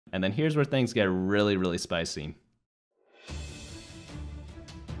And then here's where things get really, really spicy.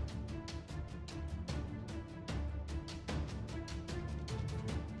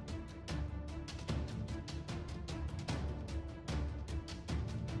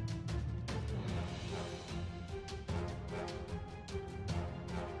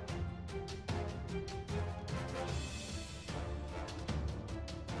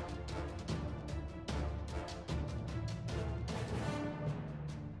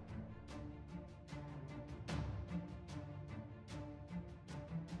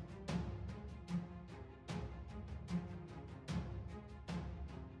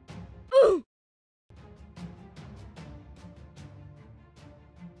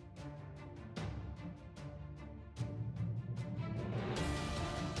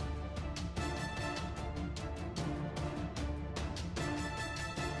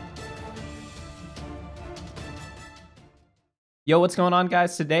 Yo, what's going on,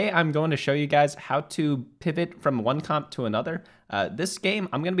 guys? Today I'm going to show you guys how to pivot from one comp to another. This game,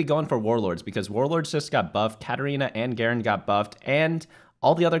 I'm going to be going for Warlords because Warlords just got buffed, Katarina and Garen got buffed, and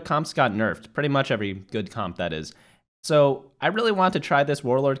all the other comps got nerfed. Pretty much every good comp, that is. So I really want to try this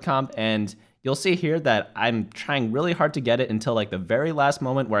Warlord comp, and you'll see here that I'm trying really hard to get it until like the very last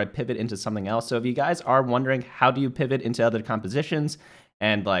moment where I pivot into something else. So if you guys are wondering how do you pivot into other compositions,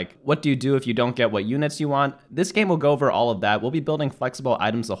 and like, what do you do if you don't get what units you want? This game will go over all of that. We'll be building flexible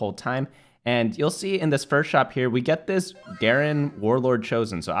items the whole time. And you'll see in this first shop here, we get this Garen Warlord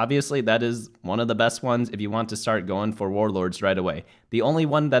Chosen. So obviously that is one of the best ones if you want to start going for Warlords right away. The only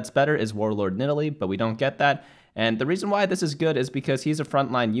one that's better is Warlord Nidalee, but we don't get that. And the reason why this is good is because he's a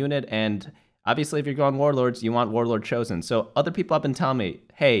frontline unit, and obviously if you're going Warlords, you want Warlord Chosen. So other people have been telling me,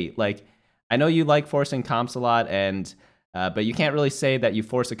 hey, like, I know you like forcing comps a lot, and but you can't really say that you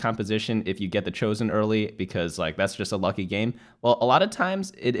force a composition if you get the Chosen early because like that's just a lucky game. Well, a lot of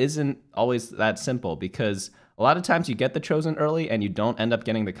times it isn't always that simple because a lot of times you get the Chosen early and you don't end up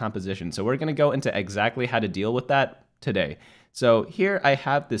getting the composition. So we're going to go into exactly how to deal with that today. So here I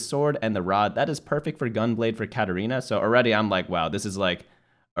have the sword and the rod. That is perfect for Gunblade for Katarina. So already I'm like, wow, this is like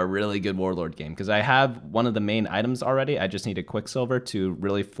a really good Warlord game because I have one of the main items already. I just need a Quicksilver to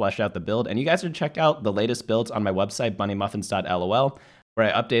really flesh out the build. And you guys should check out the latest builds on my website, bunnymuffins.lol,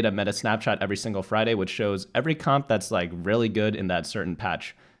 where I update a meta snapshot every single Friday, which shows every comp that's like really good in that certain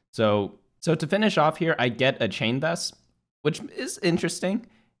patch. So to finish off here, I get a chain vest, which is interesting.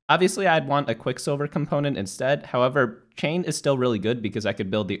 Obviously, I'd want a Quicksilver component instead. However, chain is still really good because I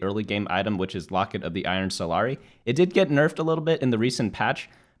could build the early game item, which is Locket of the Iron Solari. It did get nerfed a little bit in the recent patch,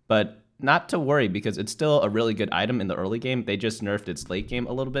 but not to worry because it's still a really good item in the early game. They just nerfed its late game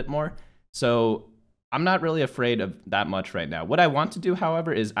a little bit more. So I'm not really afraid of that much right now. What I want to do,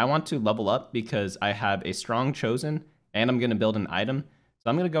 however, is I want to level up because I have a strong Chosen and I'm going to build an item. So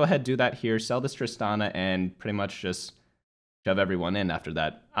I'm going to go ahead and do that here, sell this Tristana, and pretty much just shove everyone in after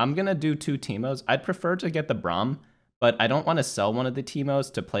that. I'm going to do 2 Teemos. I'd prefer to get the Braum, but I don't want to sell one of the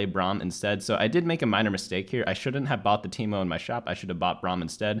Teemos to play Braum instead. So I did make a minor mistake here. I shouldn't have bought the Teemo in my shop. I should have bought Braum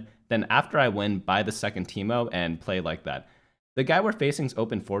instead. Then after I win, buy the second Teemo and play like that. The guy we're facing is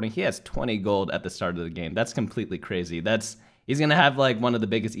open forwarding. He has 20 gold at the start of the game. That's completely crazy. He's going to have like one of the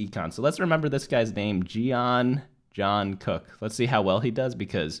biggest econs. So let's remember this guy's name, John Cook. Let's see how well he does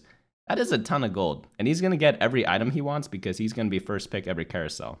because that is a ton of gold. And he's going to get every item he wants because he's going to be first pick every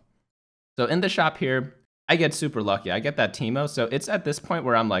carousel. So in the shop here, I get super lucky. I get that Teemo. So it's at this point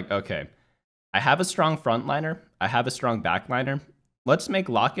where I'm like, okay, I have a strong frontliner. I have a strong backliner. Let's make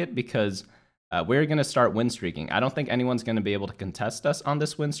Locket because we're going to start win streaking. I don't think anyone's going to be able to contest us on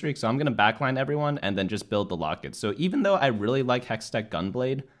this win streak. So I'm going to backline everyone and then just build the Locket. So even though I really like Hextech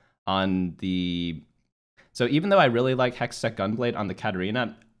Gunblade on the...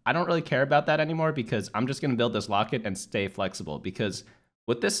 Katarina, I don't really care about that anymore because I'm just going to build this Locket and stay flexible because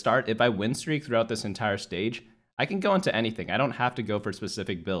with this start, if I win streak throughout this entire stage, I can go into anything. I don't have to go for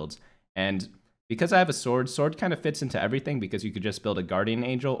specific builds. And because I have a sword kind of fits into everything because you could just build a Guardian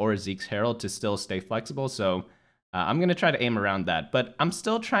Angel or a Zeke's Herald to still stay flexible. So I'm going to try to aim around that. But I'm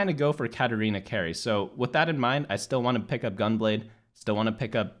still trying to go for Katarina carry. So with that in mind, I still want to pick up Gunblade, still want to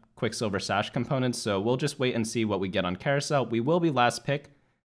pick up Quicksilver Sash components. So we'll just wait and see what we get on Carousel. We will be last pick,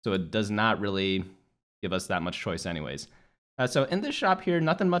 so it does not really give us that much choice anyways. So in this shop here,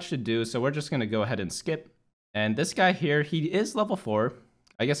 nothing much to do, so we're just going to go ahead and skip. And this guy here, he is level 4.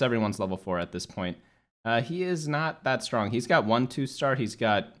 I guess everyone's level 4 at this point. He is not that strong. He's got 1 2-star, he's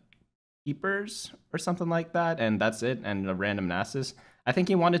got Keepers or something like that, and that's it, and a random Nasus. I think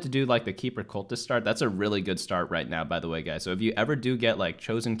he wanted to do like the Keeper Cultist start. That's a really good start right now, by the way, guys. So if you ever do get like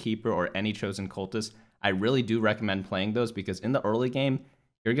Chosen Keeper or any Chosen Cultist, I really do recommend playing those because in the early game,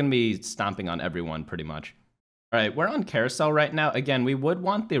 you're going to be stomping on everyone pretty much. All right, we're on Carousel right now. Again, we would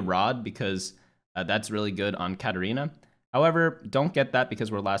want the Rod because that's really good on Katarina. However, don't get that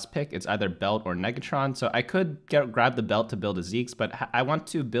because we're last pick. It's either Belt or Negatron. So I could grab the Belt to build a Zeke's, but I want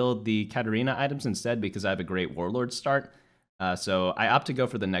to build the Katarina items instead because I have a great Warlord start. So I opt to go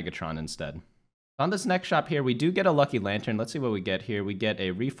for the Negatron instead. On this next shop here, we do get a Lucky Lantern. Let's see what we get here. We get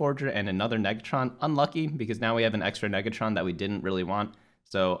a Reforger and another Negatron. Unlucky because now we have an extra Negatron that we didn't really want.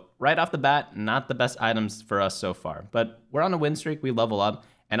 So right off the bat, not the best items for us so far. But we're on a win streak, we level up.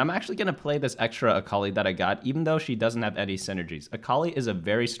 And I'm actually going to play this extra Akali that I got, even though she doesn't have any synergies. Akali is a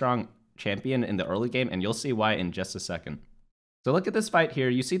very strong champion in the early game, and you'll see why in just a second. So look at this fight here.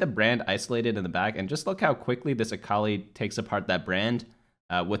 You see the brand isolated in the back, and just look how quickly this Akali takes apart that brand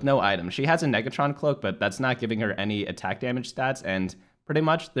with no item. She has a Negatron cloak, but that's not giving her any attack damage stats, and pretty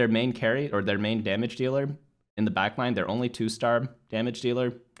much their main carry, or their main damage dealer in the backline, their only 2-star damage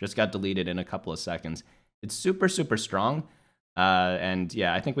dealer, just got deleted in a couple of seconds. It's super, super strong. And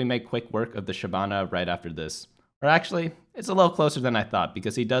yeah, I think we make quick work of the Shyvana right after this. Or actually, it's a little closer than I thought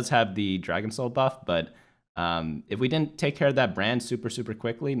because he does have the Dragon Soul buff, but if we didn't take care of that brand super, super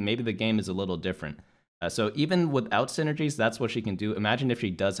quickly, maybe the game is a little different. So even without synergies, that's what she can do. Imagine if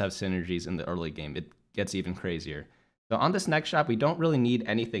she does have synergies in the early game. It gets even crazier. So on this next shop, we don't really need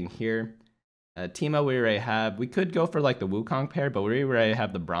anything here. Teemo we already have. We could go for like the Wukong pair, but we already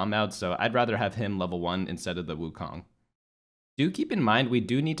have the Braum out, so I'd rather have him level 1 instead of the Wukong. Do keep in mind, we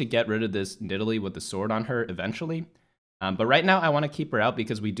do need to get rid of this Nidalee with the sword on her eventually. But right now, I want to keep her out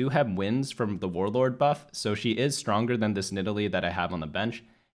because we do have wins from the Warlord buff, so she is stronger than this Nidalee that I have on the bench.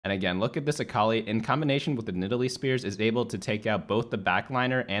 And again, look at this Akali. In combination with the Nidalee Spears, is able to take out both the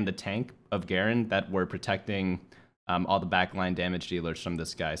backliner and the tank of Garen that were protecting all the backline damage dealers from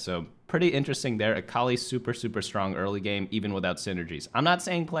this guy. So pretty interesting there. Akali super, super strong early game, even without synergies. I'm not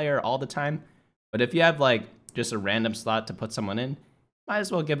saying play her all the time, but if you have like just a random slot to put someone in, might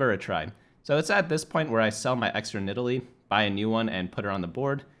as well give her a try. So it's at this point where I sell my extra Nidalee, buy a new one, and put her on the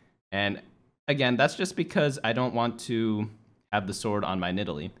board. And again, that's just because I don't want to have the sword on my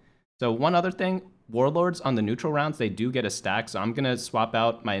Nidalee. So one other thing, Warlords on the neutral rounds, they do get a stack, so I'm going to swap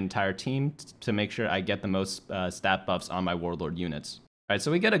out my entire team to make sure I get the most stat buffs on my Warlord units. All right,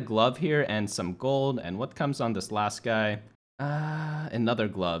 so we get a glove here and some gold, and what comes on this last guy? Another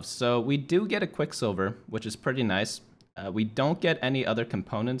glove. So we do get a Quicksilver, which is pretty nice. We don't get any other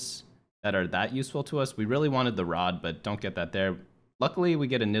components that are that useful to us. We really wanted the Rod, but don't get that there. Luckily, we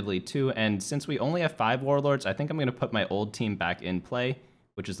get a Nidalee too, and since we only have 5 Warlords, I think I'm going to put my old team back in play,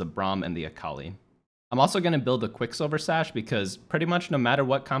 which is the Braum and the Akali. I'm also going to build a Quicksilver Sash because pretty much no matter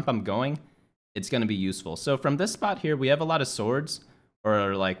what comp I'm going, it's going to be useful. So from this spot here, we have a lot of swords,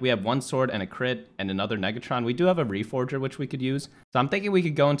 or like we have 1 sword and a crit and another Negatron. We do have a Reforger, which we could use. So I'm thinking we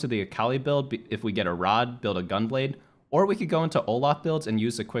could go into the Akali build if we get a Rod, build a Gunblade, or we could go into Olaf builds and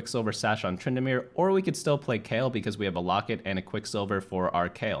use a Quicksilver Sash on Tryndamere, or we could still play Kayle because we have a Locket and a Quicksilver for our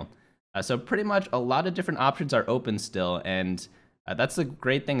Kayle. So pretty much a lot of different options are open still, and that's the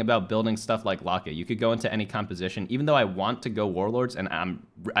great thing about building stuff like Locket. You could go into any composition. Even though I want to go Warlords, and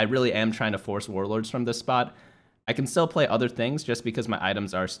I really am trying to force Warlords from this spot, I can still play other things just because my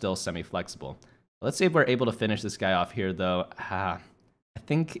items are still semi-flexible. Let's see if we're able to finish this guy off here, though. I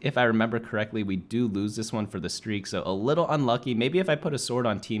think if I remember correctly, we do lose this one for the streak, so a little unlucky. Maybe if I put a sword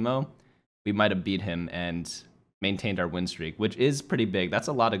on Teemo, we might have beat him and maintained our win streak, which is pretty big. That's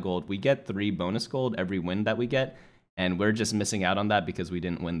a lot of gold. We get 3 bonus gold every win that we get, and we're just missing out on that because we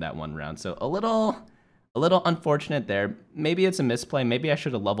didn't win that one round. So a little unfortunate there. Maybe it's a misplay. Maybe I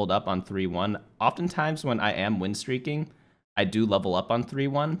should have leveled up on 3-1. Oftentimes when I am win streaking, I do level up on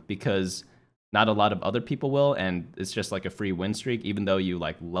 3-1 because not a lot of other people will, and it's just like a free win streak, even though you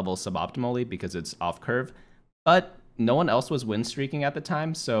like level suboptimally because it's off curve. But no one else was win streaking at the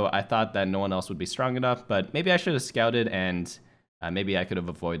time, so I thought that no one else would be strong enough, but maybe I should have scouted, and maybe I could have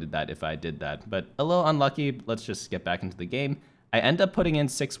avoided that if I did that. But a little unlucky. Let's just get back into the game. I end up putting in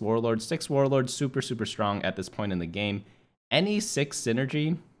 6 Warlords. 6 Warlords, super, super strong at this point in the game. Any 6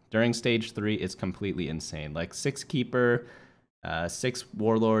 synergy during stage 3 is completely insane. Like 6 Keeper, 6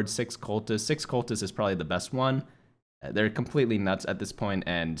 Warlords, 6 Cultists. 6 Cultists is probably the best one. They're completely nuts at this point,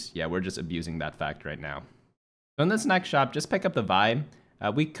 and yeah, we're just abusing that fact right now. So in this next shop, just pick up the Vi.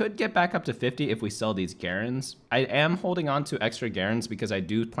 We could get back up to 50 if we sell these Garens. I am holding on to extra Garens because I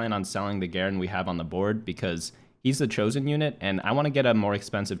do plan on selling the Garen we have on the board because he's the chosen unit, and I want to get a more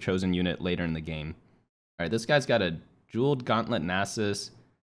expensive chosen unit later in the game. All right, this guy's got a Jeweled Gauntlet Nasus,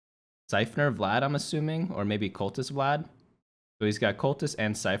 Siphoner Vlad, I'm assuming, or maybe Cultist Vlad. So he's got Cultist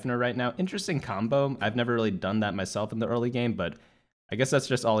and Siphoner right now. Interesting combo. I've never really done that myself in the early game, but I guess that's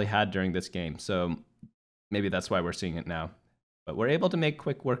just all he had during this game, so maybe that's why we're seeing it now. But we're able to make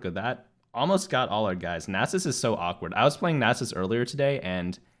quick work of that. Almost got all our guys. Nasus is so awkward. I was playing Nasus earlier today,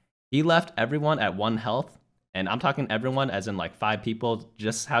 and he left everyone at 1 health. And I'm talking everyone as in like 5 people,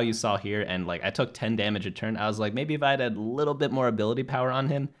 just how you saw here. And like I took 10 damage a turn. I was like, maybe if I had a little bit more ability power on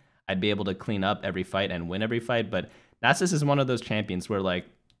him, I'd be able to clean up every fight and win every fight. But Nasus is one of those champions where like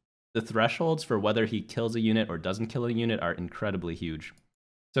the thresholds for whether he kills a unit or doesn't kill a unit are incredibly huge.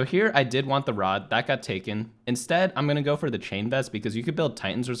 So here I did want the rod, that got taken. Instead, I'm gonna go for the chain vest because you could build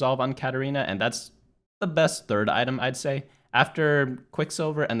Titan's Resolve on Katarina, and that's the best third item, I'd say. After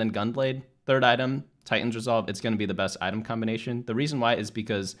Quicksilver and then Gunblade, third item, Titan's Resolve, it's gonna be the best item combination. The reason why is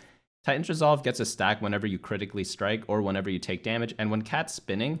because Titan's Resolve gets a stack whenever you critically strike or whenever you take damage, and when Kat's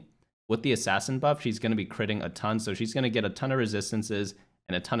spinning, with the assassin buff, she's gonna be critting a ton, so she's gonna get a ton of resistances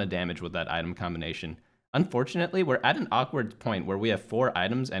and a ton of damage with that item combination. Unfortunately, we're at an awkward point where we have 4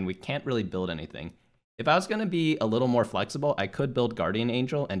 items and we can't really build anything. If I was going to be a little more flexible, I could build Guardian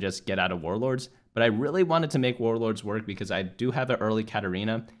Angel and just get out of Warlords, but I really wanted to make Warlords work because I do have an early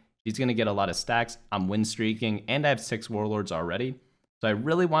Katarina. She's going to get a lot of stacks, I'm win streaking, and I have 6 Warlords already, so I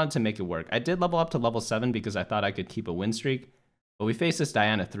really wanted to make it work. I did level up to level 7 because I thought I could keep a win streak, but we faced this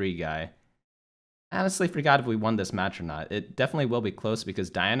Diana 3 guy. I honestly forgot if we won this match or not. It definitely will be close because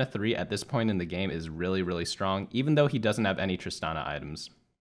Diana 3 at this point in the game is really, really strong, even though he doesn't have any Tristana items.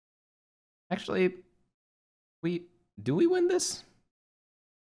 Actually, do we win this?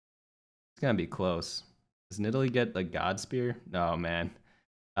 It's gonna be close. Does Nidalee get the God Spear? No, man.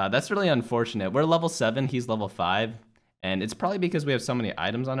 That's really unfortunate. We're level 7, he's level 5, and it's probably because we have so many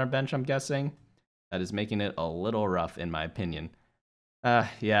items on our bench, I'm guessing. That is making it a little rough, in my opinion.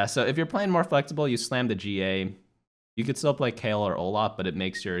 Yeah, so if you're playing more flexible, you slam the GA. You could still play Kayle or Olaf, but it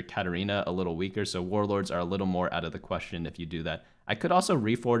makes your Katarina a little weaker, so Warlords are a little more out of the question if you do that. I could also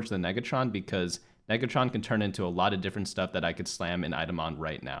reforge the Negatron because Negatron can turn into a lot of different stuff that I could slam an item on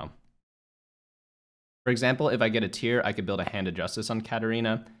right now. For example, if I get a tier, I could build a Hand of Justice on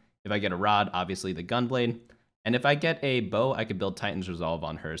Katarina. If I get a rod, obviously the Gunblade. And if I get a bow, I could build Titan's Resolve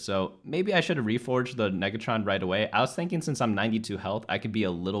on her. So maybe I should have reforged the Negatron right away. I was thinking since I'm 92 health, I could be a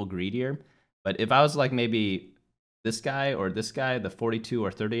little greedier. But if I was like maybe this guy or this guy, the 42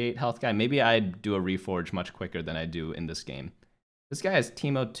 or 38 health guy, maybe I'd do a reforge much quicker than I do in this game. This guy has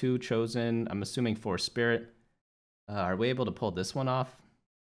Teemo 2 chosen. I'm assuming 4 Spirit. Are we able to pull this one off?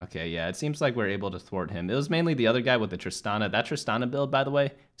 Okay, yeah, it seems like we're able to thwart him. It was mainly the other guy with the Tristana. That Tristana build, by the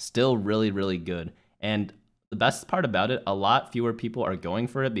way, still really, really good. And the best part about it, a lot fewer people are going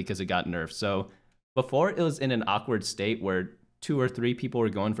for it because it got nerfed. So before it was in an awkward state where 2 or 3 people were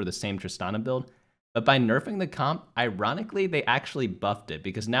going for the same Tristana build. But by nerfing the comp, ironically, they actually buffed it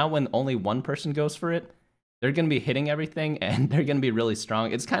because now when only one person goes for it, they're going to be hitting everything and they're going to be really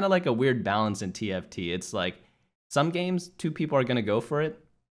strong. It's kind of like a weird balance in TFT. It's like some games, 2 people are going to go for it,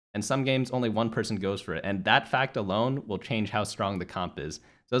 and some games only 1 person goes for it. And that fact alone will change how strong the comp is.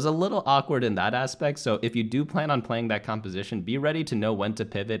 So it's a little awkward in that aspect. So if you do plan on playing that composition, be ready to know when to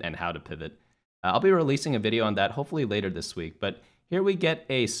pivot and how to pivot. I'll be releasing a video on that hopefully later this week. But here we get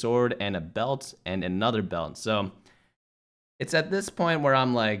a sword and a belt and another belt. So it's at this point where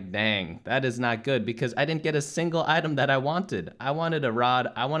I'm like, dang, that is not good because I didn't get a single item that I wanted. I wanted a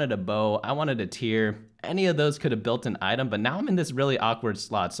rod, I wanted a bow, I wanted a tier. Any of those could have built an item, but now I'm in this really awkward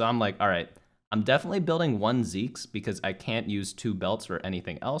slot. So I'm like, all right, I'm definitely building 1 Zeke's because I can't use 2 belts or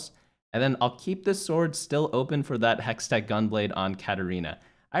anything else. And then I'll keep this sword still open for that Hextech Gunblade on Katarina.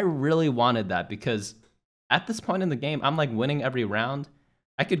 I really wanted that because at this point in the game, I'm like winning every round.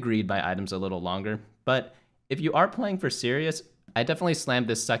 I could greed my items a little longer, but if you are playing for serious, I definitely slammed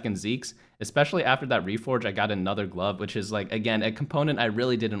this second Zeke's, especially after that reforge, I got another glove, which is like, again, a component I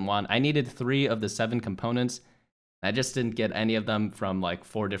really didn't want. I needed 3 of the 7 components. I just didn't get any of them from like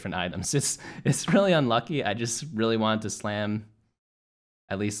 4 different items. It's really unlucky. I just really wanted to slam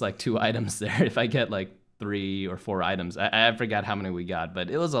at least like 2 items there if I get like 3 or 4 items. I forgot how many we got, but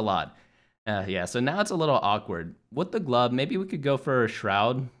it was a lot. Yeah, so now it's a little awkward. With the glove, maybe we could go for a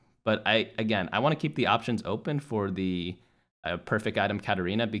Shroud, but I want to keep the options open for the perfect item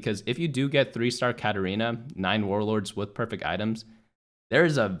Katarina, because if you do get 3-star Katarina, 9 Warlords with perfect items,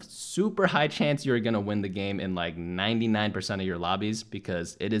 there's a super high chance you're going to win the game in like 99% of your lobbies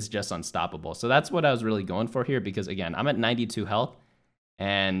because it is just unstoppable. So that's what I was really going for here because, again, I'm at 92 health.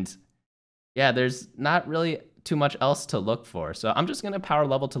 And yeah, there's not really too much else to look for. So I'm just going to power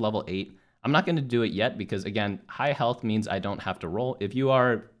level to level 8. I'm not going to do it yet because, again, high health means I don't have to roll. If you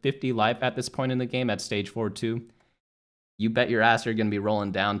are 50 life at this point in the game at stage 4-2, you bet your ass you're going to be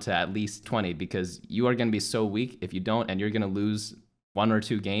rolling down to at least 20 because you are going to be so weak if you don't, and you're going to lose 1 or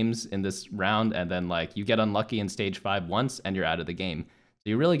 2 games in this round, and then like you get unlucky in stage 5 once and you're out of the game. So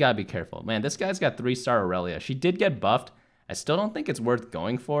you really gotta be careful. Man, this guy's got 3-star Aurelia. She did get buffed. I still don't think it's worth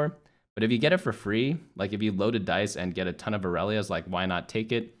going for, but if you get it for free, like if you load a dice and get a ton of Aurelias, like why not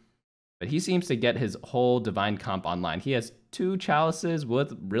take it? But he seems to get his whole divine comp online. He has 2 chalices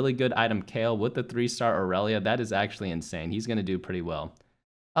with really good item Kale with the 3-star Aurelia. That is actually insane. He's gonna do pretty well.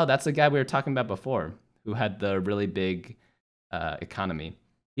 Oh, that's the guy we were talking about before, who had the really big economy.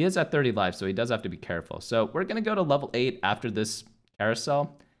 He is at 30 life, so he does have to be careful. So we're gonna go to level 8 after this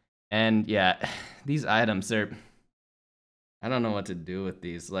carousel. And yeah, these items, I don't know what to do with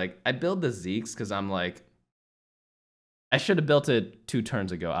these. Like, I build the Zeeks because I'm like, I should have built it 2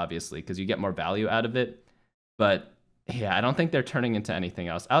 turns ago, obviously, because you get more value out of it. But yeah, I don't think they're turning into anything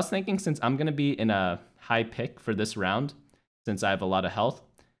else. I was thinking since I'm gonna be in a high pick for this round, since I have a lot of health,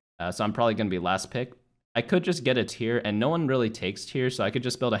 so I'm probably gonna be last pick, I could just get a tier, and no one really takes tier, so I could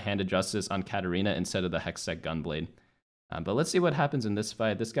just build a Hand of Justice on Katarina instead of the Hextech Gunblade. But let's see what happens in this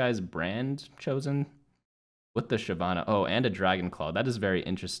fight. This guy's Brand chosen with the Shyvana. Oh, and a Dragon Claw. That is very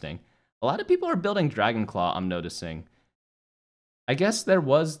interesting. A lot of people are building Dragon Claw, I'm noticing. I guess there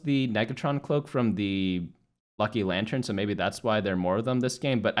was the Negatron Cloak from the Lucky Lantern, so maybe that's why there are more of them this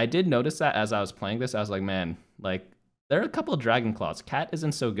game. But I did notice that as I was playing this, I was like, man, like, there are a couple of Dragon Claws. Cat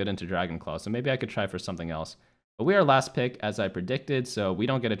isn't so good into Dragon Claw, so maybe I could try for something else. But we are last pick, as I predicted, so we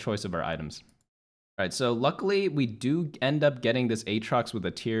don't get a choice of our items. All right, so luckily we do end up getting this Aatrox with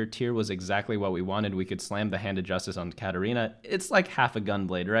a tier. Tier was exactly what we wanted. We could slam the Hand of Justice on Katarina. It's like half a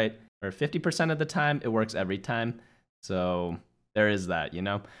Gunblade, right? Or 50% of the time, it works every time. So there is that, you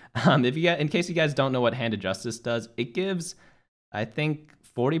know? In case you guys don't know what Hand of Justice does, it gives, I think,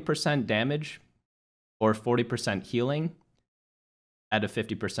 40% damage or 40% healing at a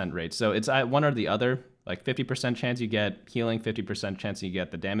 50% rate. So it's one or the other, like 50% chance you get healing, 50% chance you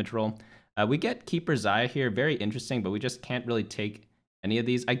get the damage roll. We get Keeper Xayah here, very interesting, but we just can't really take any of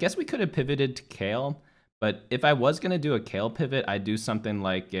these. I guess we could have pivoted to Kale, but if I was going to do a Kale pivot, I'd do something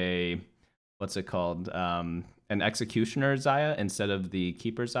like a, what's it called, an Executioner Xayah instead of the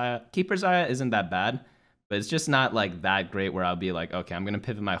Keeper Xayah. Keeper Xayah isn't that bad, but it's just not like that great where I'll be like, okay, I'm going to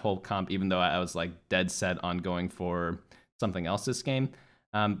pivot my whole comp, even though I was like dead set on going for something else this game.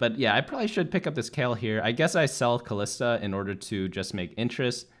 But yeah, I probably should pick up this Kale here. I guess I sell Callista in order to just make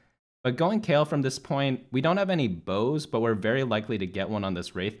interest. But going Kale from this point, we don't have any bows, but we're very likely to get one on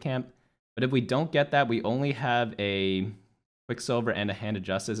this Wraith camp. But if we don't get that, we only have a Quicksilver and a Hand of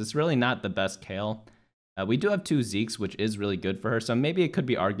Justice. It's really not the best Kale. We do have 2 Zeeks, which is really good for her, so maybe it could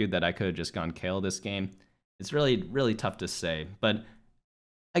be argued that I could have just gone Kale this game. It's really, really tough to say. But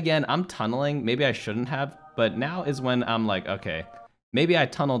again, I'm tunneling. Maybe I shouldn't have, but now is when I'm like, okay, maybe I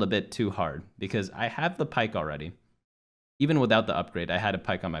tunneled a bit too hard because I have the Pike already. Even without the upgrade, I had a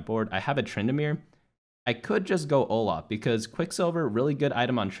Pike on my board. I have a Tryndamere. I could just go Olaf because Quicksilver, really good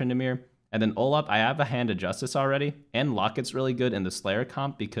item on Tryndamere. And then Olaf, I have a Hand of Justice already. And Locket's really good in the Slayer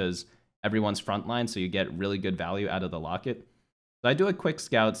comp because everyone's frontline, so you get really good value out of the Locket. So I do a quick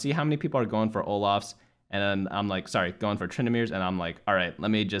scout, see how many people are going for Olafs. And then I'm like, sorry, going for Tryndameres. And I'm like, all right, let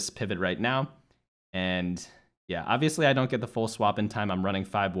me just pivot right now. And yeah, obviously I don't get the full swap in time. I'm running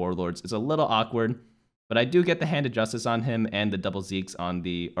 5 Warlords. It's a little awkward. But I do get the Hand of Justice on him and the double Zeeks on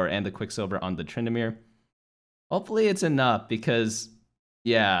and the Quicksilver on the Tryndamere. Hopefully it's enough because,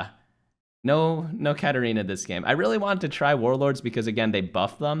 yeah, no Katarina this game. I really wanted to try Warlords because, again, they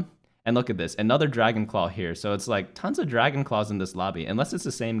buff them. And look at this, another Dragon Claw here. So it's like tons of Dragon Claws in this lobby, unless it's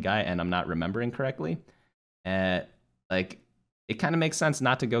the same guy and I'm not remembering correctly. Like, it kind of makes sense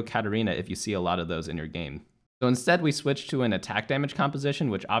not to go Katarina if you see a lot of those in your game. So instead, we switch to an attack damage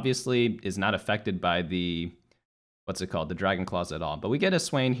composition, which obviously is not affected by the, what's it called, the Dragon Claws at all. But we get a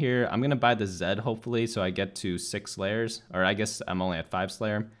Swain here. I'm going to buy the Zed, hopefully, so I get to 6 Slayers. Or I guess I'm only at 5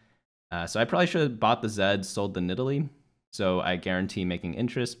 Slayer. So I probably should have bought the Zed, sold the Nidalee, so I guarantee making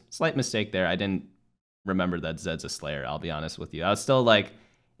interest. Slight mistake there. I didn't remember that Zed's a Slayer, I'll be honest with you. I was still, like,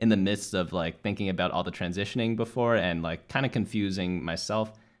 in the midst of, like, thinking about all the transitioning before and, like, kind of confusing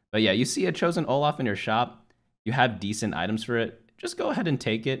myself. But yeah, you see a chosen Olaf in your shop. You have decent items for it, just go ahead and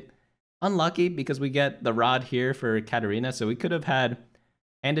take it. Unlucky because we get the Rod here for Katarina, so we could have had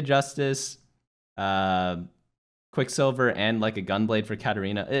Hand of Justice, Quicksilver, and like a Gunblade for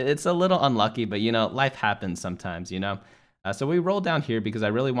Katarina. It's a little unlucky, but you know, life happens sometimes, you know? So we roll down here because I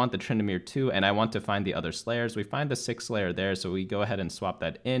really want the Tryndamere too, and I want to find the other Slayers. We find the 6th Slayer there, so we go ahead and swap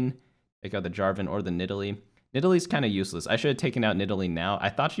that in. Take out the Jarvan or the Nidalee. Nidalee's kind of useless. I should have taken out Nidalee now. I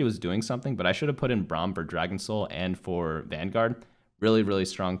thought she was doing something, but I should have put in Braum for Dragon Soul and for Vanguard. Really, really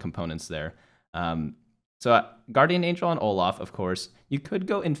strong components there. So Guardian Angel on Olaf, of course. You could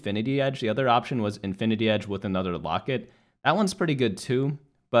go Infinity Edge. The other option was Infinity Edge with another locket. That one's pretty good too.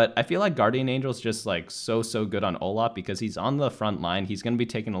 But I feel like Guardian Angel's just like so good on Olaf because he's on the front line. He's going to be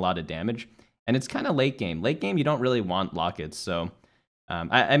taking a lot of damage. And it's kind of late game. Late game, you don't really want lockets. So,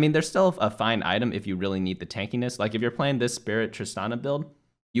 I mean, there's still a fine item if you really need the tankiness. Like if you're playing this Spirit Tristana build,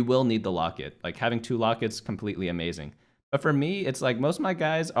 you will need the locket. Like having 2 lockets, completely amazing. But for me, it's like most of my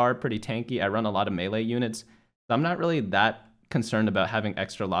guys are pretty tanky. I run a lot of melee units. So I'm not really that concerned about having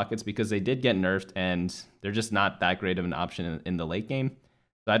extra lockets because they did get nerfed and they're just not that great of an option in the late game.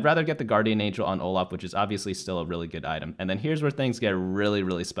 So I'd rather get the Guardian Angel on Olaf, which is obviously still a really good item. And then here's where things get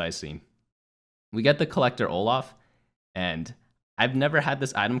really spicy. We get the Collector Olaf, and I've never had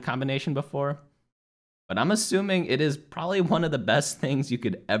this item combination before, but I'm assuming it is probably one of the best things you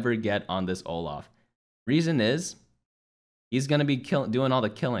could ever get on this Olaf. Reason is, he's going to be doing all the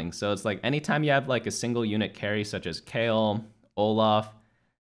killing. So it's like anytime you have like a single unit carry such as Kale, Olaf,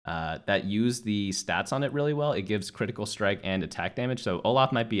 that use the stats on it really well, it gives critical strike and attack damage. So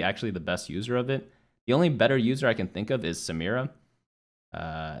Olaf might be actually the best user of it. The only better user I can think of is Samira.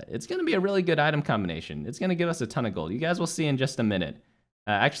 It's going to be a really good item combination. It's going to give us a ton of gold. You guys will see in just a minute.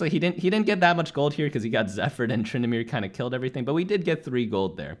 Actually, he didn't get that much gold here because he got Zephyred and Tryndamere kind of killed everything, but we did get 3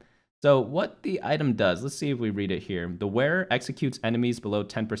 gold there. So what the item does, let's see if we read it here. The wearer executes enemies below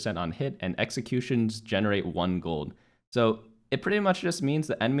 10% on hit, and executions generate 1 gold. So it pretty much just means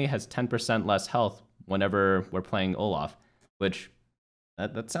the enemy has 10% less health whenever we're playing Olaf, which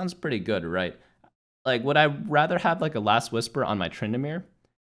that sounds pretty good, right? Like, would I rather have like a Last Whisper on my Tryndamere?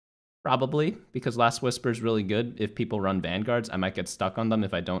 Probably, because Last Whisper is really good. If people run Vanguards, I might get stuck on them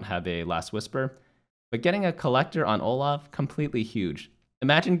if I don't have a Last Whisper. But getting a Collector on Olaf, completely huge.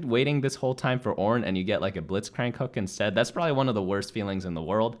 Imagine waiting this whole time for Ornn and you get like a Blitzcrank hook instead. That's probably one of the worst feelings in the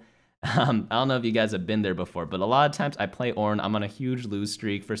world. I don't know if you guys have been there before, but a lot of times I play Ornn. I'm on a huge lose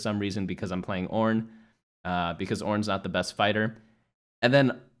streak for some reason because I'm playing Ornn, because Ornn's not the best fighter. And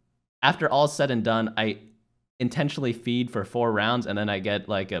then after all said and done, I intentionally feed for 4 rounds and then I get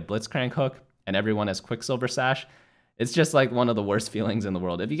like a Blitzcrank hook and everyone has Quicksilver Sash. It's just like one of the worst feelings in the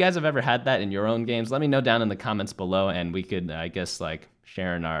world. If you guys have ever had that in your own games, let me know down in the comments below and we could, I guess, like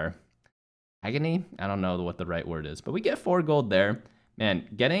share in our agony. I don't know what the right word is, but we get 4 gold there. Man,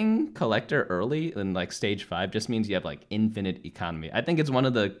 getting Collector early in like stage 5 just means you have like infinite economy. I think it's one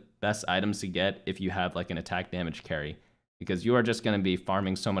of the best items to get if you have like an attack damage carry, because you are just going to be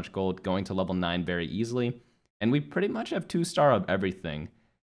farming so much gold going to level 9 very easily. And we pretty much have 2-star of everything.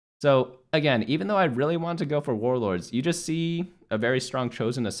 So again, even though I really want to go for Warlords, you just see a very strong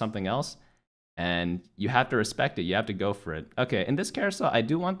Chosen as something else, and you have to respect it. You have to go for it. Okay, in this carousel, I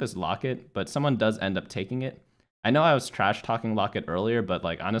do want this locket, but someone does end up taking it. I know I was trash talking locket earlier, but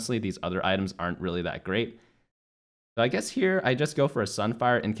like honestly, these other items aren't really that great. So I guess here I just go for a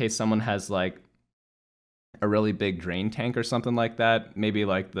Sunfire in case someone has like a really big drain tank or something like that. Maybe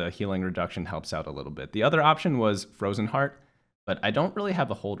like the healing reduction helps out a little bit. The other option was Frozen Heart, but I don't really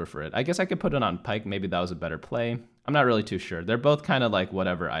have a holder for it. I guess I could put it on Pike. Maybe that was a better play. I'm not really too sure. They're both kind of like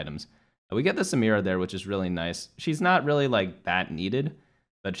whatever items. We get the Samira there, which is really nice. She's not really like that needed,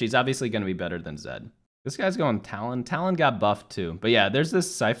 but she's obviously going to be better than Zed. This guy's going Talon. Talon got buffed too. But yeah, there's this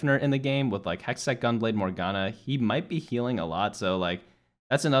Siphoner in the game with like Hextech Gunblade Morgana. He might be healing a lot, so like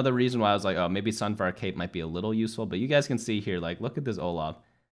that's another reason why I was like, oh, maybe Sunfire Cape might be a little useful. But you guys can see here, like, look at this Olaf.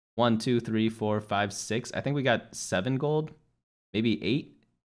 1, 2, 3, 4, 5, 6. I think we got 7 gold, maybe 8.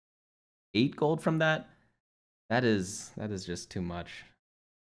 8 gold from that. That is just too much.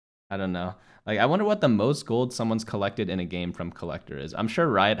 I don't know. Like, I wonder what the most gold someone's collected in a game from Collector is. I'm sure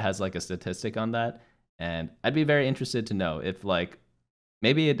Riot has like a statistic on that, and I'd be very interested to know if like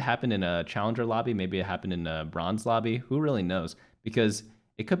maybe it happened in a Challenger lobby, maybe it happened in a Bronze lobby. Who really knows? Because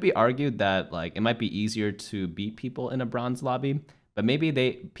it could be argued that like it might be easier to beat people in a Bronze lobby, but maybe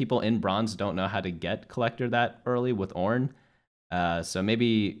people in Bronze don't know how to get Collector that early with Ornn. So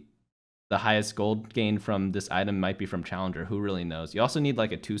maybe the highest gold gain from this item might be from Challenger. Who really knows? You also need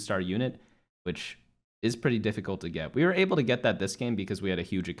like a 2-star unit, which is pretty difficult to get. We were able to get that this game because we had a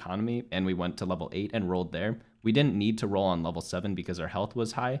huge economy and we went to level 8 and rolled there. We didn't need to roll on level 7 because our health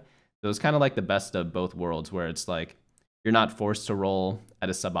was high. So it was kind of like the best of both worlds, where it's like you're not forced to roll at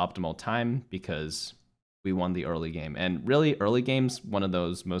a suboptimal time because we won the early game. And really, early game's one of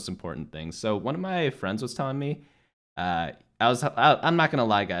those most important things. So one of my friends was telling me, I'm not gonna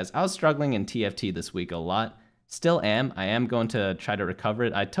lie, guys, I was struggling in TFT this week a lot. Still am. I am going to try to recover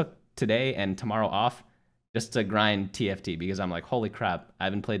it. I took today and tomorrow off just to grind TFT because I'm like, holy crap, I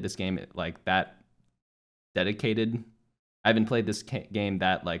haven't played this game like that dedicated. I haven't played this game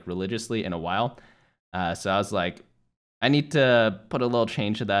that like religiously in a while. So I was like, I need to put a little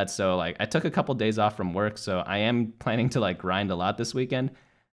change to that. So like I took a couple days off from work, so I am planning to like grind a lot this weekend.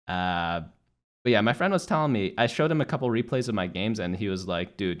 Uh, but yeah, my friend was telling me, I showed him a couple replays of my games, and he was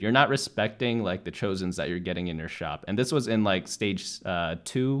like, dude, you're not respecting like the chosens that you're getting in your shop. And this was in like stage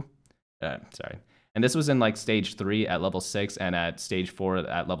 2, sorry. And this was in like stage 3 at level 6 and at stage 4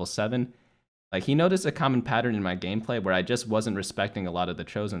 at level 7. Like he noticed a common pattern in my gameplay where I just wasn't respecting a lot of the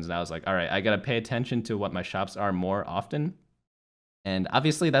chosens, and I was like, all right, I gotta pay attention to what my shops are more often. And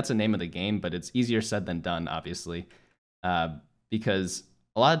obviously that's the name of the game, but it's easier said than done, obviously, because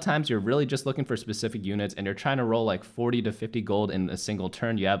a lot of times you're really just looking for specific units, and you're trying to roll like 40 to 50 gold in a single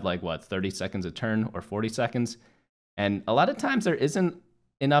turn. You have like what, 30 seconds a turn or 40 seconds, and a lot of times there isn't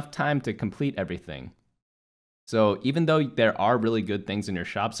enough time to complete everything. So even though there are really good things in your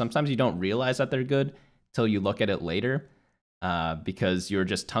shop, sometimes you don't realize that they're good till you look at it later, because you're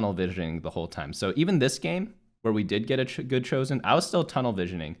just tunnel visioning the whole time. So even this game, where we did get a good chosen, I was still tunnel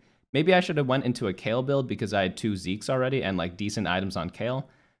visioning. Maybe I should have went into a Kale build because I had 2 Zeeks already and like decent items on Kale.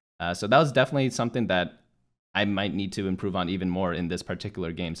 So that was definitely something that I might need to improve on even more in this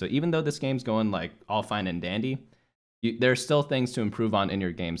particular game. So even though this game's going like all fine and dandy, there's still things to improve on in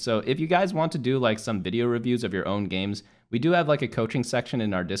your game. So if you guys want to do like some video reviews of your own games, we do have like a coaching section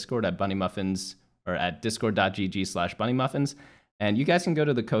in our Discord at bunnymuffins, or at discord.gg/bunnymuffins. And you guys can go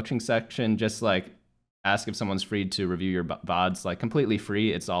to the coaching section, just like ask if someone's free to review your VODs, like completely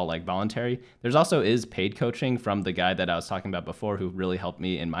free. It's all like voluntary. There's also is paid coaching from the guy that I was talking about before, who really helped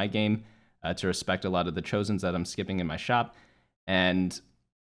me in my game to respect a lot of the chosens that I'm skipping in my shop. And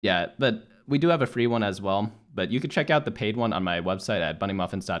yeah, but we do have a free one as well. But you could check out the paid one on my website at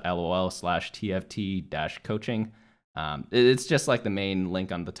bunnymuffins.lol/TFT-coaching. It's just like the main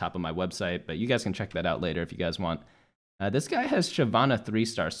link on the top of my website, but you guys can check that out later if you guys want. This guy has Shyvana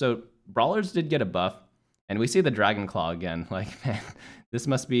 3-star. So Brawlers did get a buff, and we see the Dragon Claw again. Like, man, this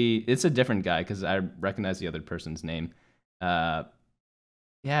must be, it's a different guy because I recognize the other person's name.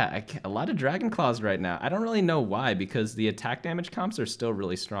 Yeah, a lot of Dragon Claws right now. I don't really know why, because the attack damage comps are still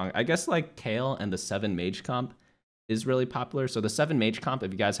really strong. I guess like Kale and the 7 Mage comp is really popular. So the 7 Mage comp,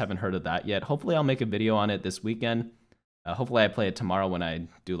 if you guys haven't heard of that yet, hopefully I'll make a video on it this weekend. Hopefully I play it tomorrow when I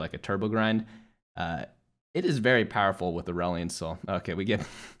do like a turbo grind. It is very powerful with Aurelion Soul. Okay, we get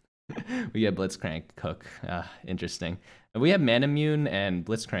we get Blitzcrank Hook. Interesting. We have Manamune and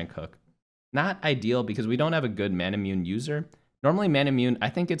Blitzcrank Hook. Not ideal because we don't have a good Manamune user. Normally Manamune, I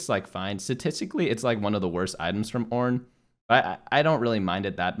think it's like fine. Statistically, it's like one of the worst items from Ornn. But I don't really mind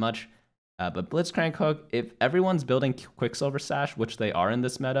it that much. But Blitzcrank Hook, if everyone's building Quicksilver Sash, which they are in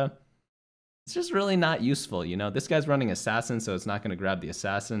this meta, it's just really not useful, you know? This guy's running Assassin, so it's not going to grab the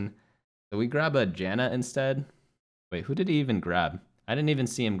Assassin. So we grab a Janna instead. Wait, who did he even grab? I didn't even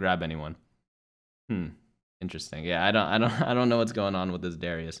see him grab anyone. Interesting. Yeah, I don't know what's going on with this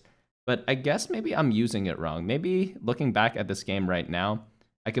Darius. But I guess maybe I'm using it wrong. Maybe looking back at this game right now,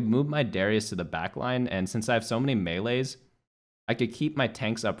 I could move my Darius to the back line, and since I have so many melees, I could keep my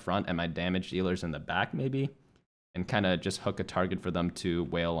tanks up front and my damage dealers in the back maybe, and kind of just hook a target for them to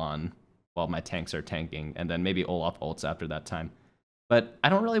wail on while my tanks are tanking, and then maybe Olaf ults after that time. But I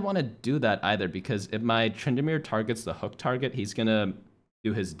don't really want to do that either, because if my Tryndamere targets the hook target, he's going to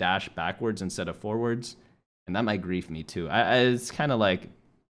do his dash backwards instead of forwards, and that might grief me too. It's kind of like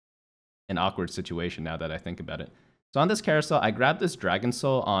an awkward situation now that I think about it. So on this carousel, I grabbed this Dragon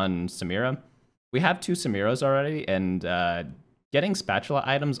Soul on Samira. We have 2 Samiras already, and getting spatula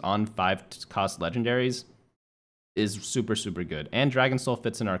items on 5-cost legendaries is super, super good. And Dragon Soul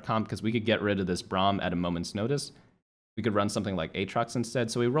fits in our comp because we could get rid of this Braum at a moment's notice. We could run something like Aatrox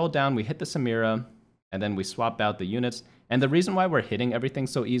instead. So we roll down, we hit the Samira, and then we swap out the units. And the reason why we're hitting everything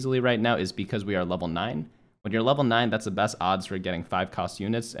so easily right now is because we are level 9. When you're level 9, that's the best odds for getting 5-cost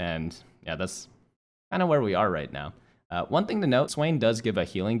units, and yeah, that's kind of where we are right now. One thing to note, Swain does give a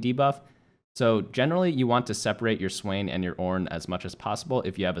healing debuff. So generally, you want to separate your Swain and your Ornn as much as possible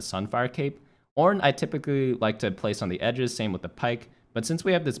if you have a Sunfire Cape. Ornn, I typically like to place on the edges, same with the Pike. But since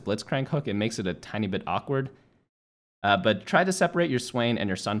we have this Blitzcrank Hook, it makes it a tiny bit awkward. But try to separate your Swain and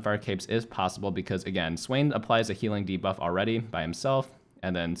your Sunfire Capes if possible, because again, Swain applies a healing debuff already by himself,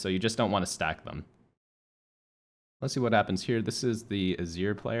 and then so you just don't want to stack them. Let's see what happens here. This is the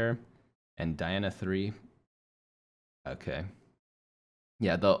Azir player. And Diana 3. Okay.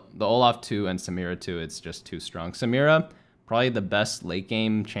 Yeah, the Olaf 2 and Samira 2, it's just too strong. Samira, probably the best late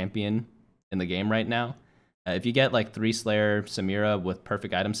game champion in the game right now. If you get like 3-Slayer Samira with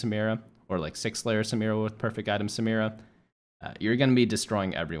perfect item Samira, or like 6-Slayer Samira with perfect item Samira, you're going to be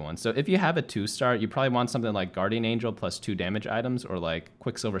destroying everyone. So if you have a 2-star, you probably want something like Guardian Angel plus 2 damage items, or like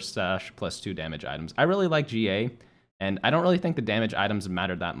Quicksilver Sash plus 2 damage items. I really like GA, and I don't really think the damage items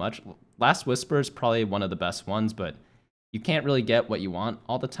matter that much. Last Whisper is probably one of the best ones, but you can't really get what you want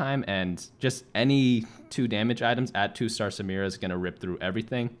all the time, and just any 2 damage items at 2-star Samira is going to rip through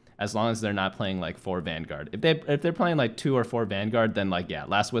everything, as long as they're not playing like 4 Vanguard. If they're playing like 2 or 4 Vanguard, then like, yeah,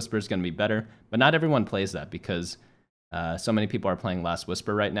 Last Whisper is going to be better, but not everyone plays that because so many people are playing Last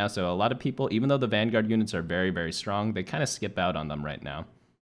Whisper right now. So a lot of people, even though the Vanguard units are very, very strong, they kind of skip out on them right now.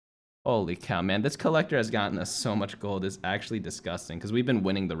 Holy cow, man. This collector has gotten us so much gold. It's actually disgusting because we've been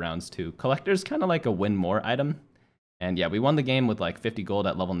winning the rounds too. Collector's kind of like a win more item. And yeah, we won the game with like 50 gold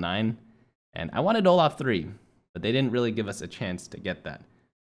at level 9. And I wanted Olaf 3, but they didn't really give us a chance to get that.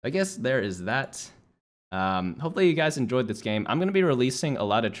 I guess there is that. Hopefully you guys enjoyed this game. I'm going to be releasing a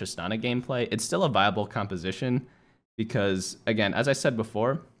lot of Tristana gameplay. It's still a viable composition because, again, as I said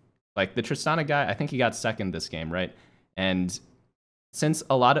before, like the Tristana guy, I think he got second this game, right? And since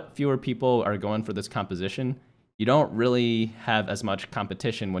a lot of fewer people are going for this composition, you don't really have as much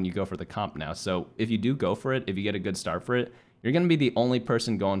competition when you go for the comp now. So if you do go for it, if you get a good start for it, you're going to be the only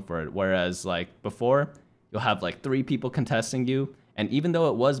person going for it. Whereas like before, you'll have like 3 people contesting you. And even though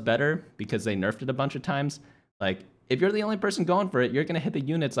it was better because they nerfed it a bunch of times, like if you're the only person going for it, you're going to hit the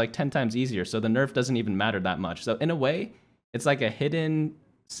units like 10 times easier. So the nerf doesn't even matter that much. So in a way, it's like a hidden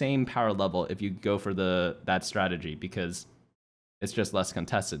same power level if you go for that strategy, because it's just less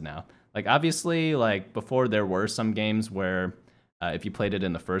contested now. Like obviously, like before there were some games where if you played it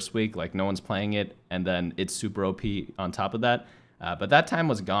in the first week, like no one's playing it, and then it's super OP on top of that. But that time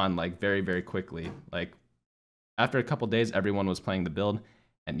was gone like very, very quickly. Like after a couple days, everyone was playing the build,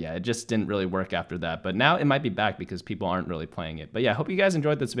 and yeah, it just didn't really work after that. But now it might be back because people aren't really playing it. But yeah, hope you guys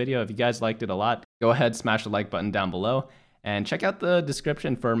enjoyed this video. If you guys liked it a lot, go ahead, smash the like button down below. And check out the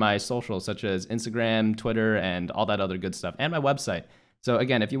description for my socials, such as Instagram, Twitter, and all that other good stuff, and my website. So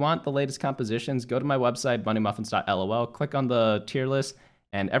again, if you want the latest compositions, go to my website, bunnymuffins.lol, click on the tier list,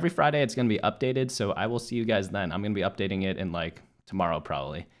 and every Friday it's going to be updated, so I will see you guys then. I'm going to be updating it in like tomorrow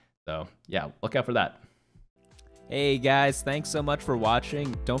probably. So yeah, look out for that. Hey guys, thanks so much for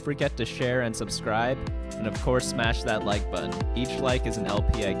watching. Don't forget to share and subscribe, and of course smash that like button. Each like is an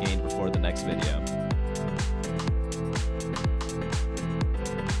LP I gain before the next video.